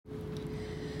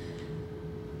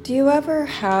Do you ever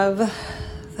have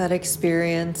that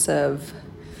experience of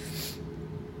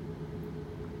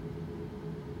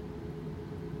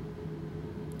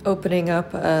opening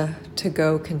up a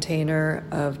to-go container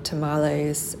of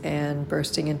tamales and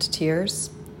bursting into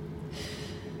tears?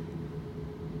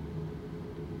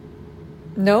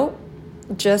 Nope,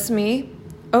 just me.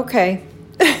 Okay.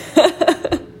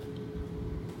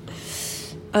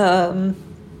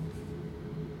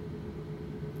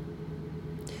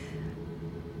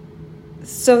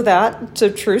 So that's a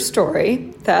true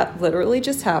story. That literally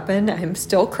just happened. I'm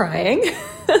still crying.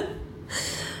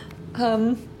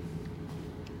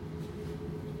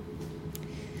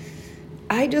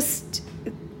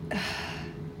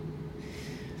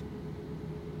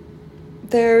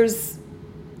 There's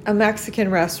a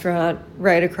Mexican restaurant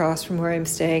right across from where I'm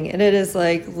staying, and it is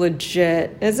like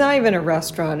legit. It's not even a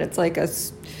restaurant. It's like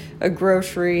a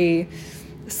grocery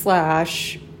 /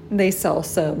 they sell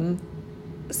some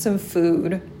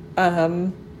food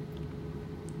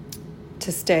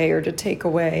to stay or to take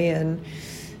away, and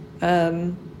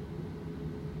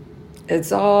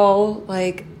it's all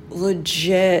like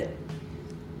legit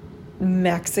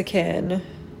Mexican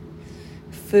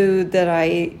food that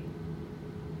I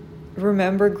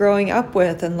remember growing up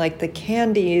with, and like the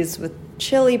candies with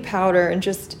chili powder and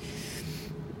just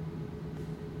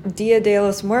Dia de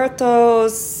los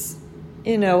Muertos,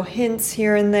 hints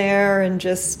here and there, and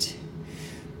just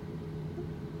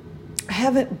I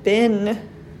haven't been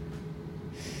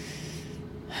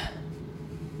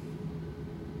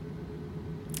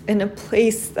in a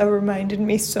place that reminded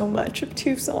me so much of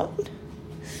Tucson.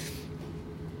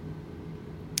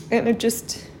 And it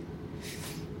just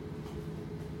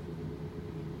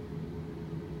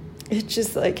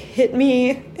like hit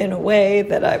me in a way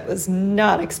that I was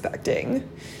not expecting.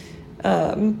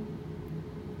 I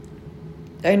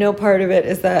know part of it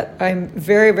is that I'm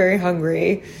very, very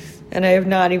hungry, and I have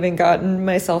not even gotten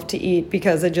myself to eat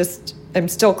because I'm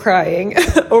still crying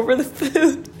over the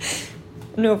food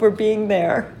and over being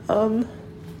there.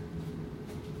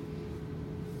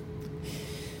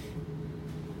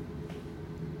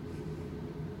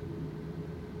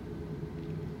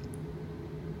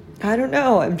 I don't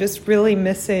know. I'm just really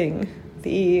missing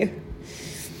the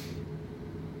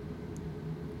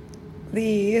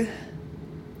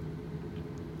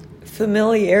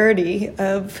familiarity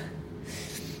of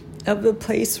the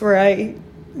place where I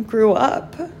grew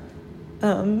up.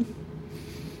 I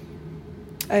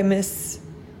miss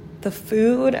the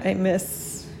food. I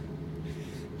miss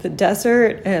the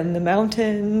desert and the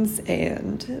mountains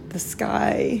and the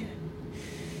sky.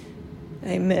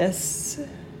 I miss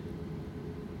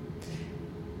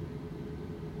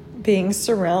being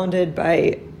surrounded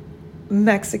by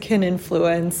Mexican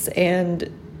influence and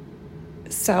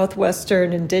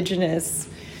Southwestern indigenous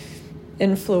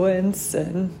influence,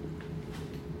 and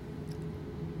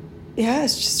yeah,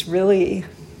 it's really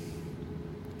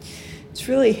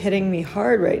hitting me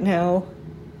hard right now.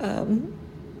 I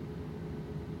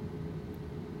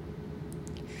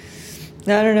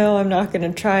don't know, I'm not going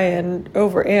to try and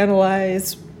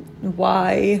overanalyze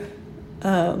why.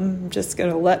 I'm just going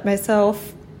to let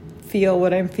myself feel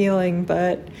what I'm feeling,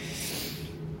 but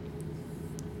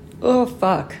oh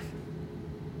fuck.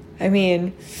 I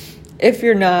mean, if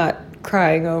you're not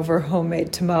crying over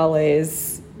homemade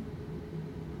tamales,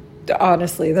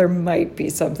 honestly, there might be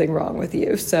something wrong with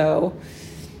you. So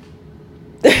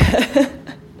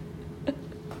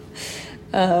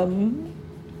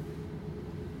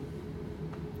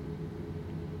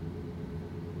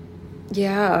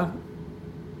yeah.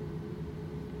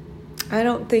 I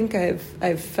don't think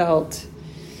I've felt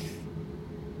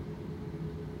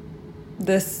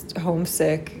this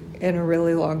homesick in a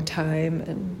really long time,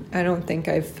 and I don't think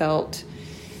I've felt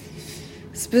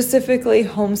specifically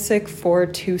homesick for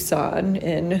Tucson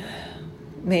in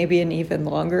maybe an even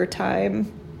longer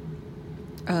time.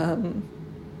 I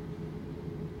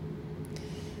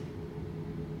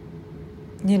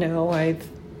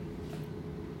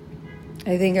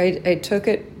think I took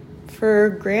it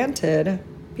for granted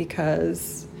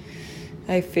because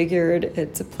I figured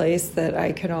it's a place that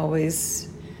I can always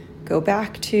go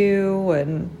back to,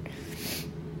 and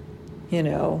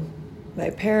my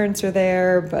parents are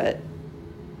there, but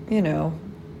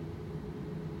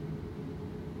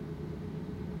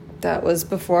that was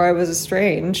before I was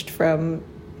estranged from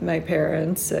my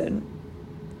parents, and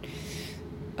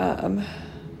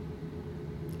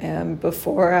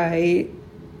before I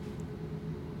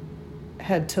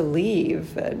had to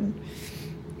leave. And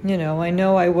I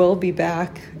know I will be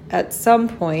back at some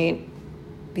point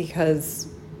because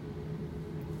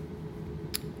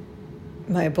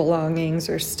my belongings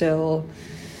are still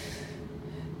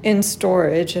in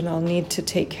storage, and I'll need to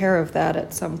take care of that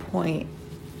at some point.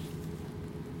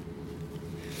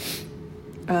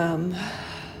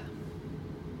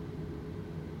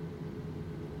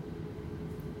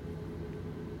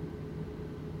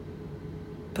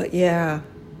 But yeah,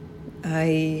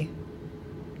 I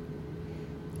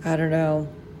don't know.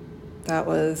 That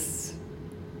was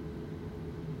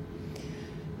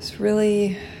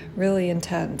really, really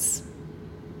intense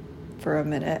for a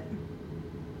minute.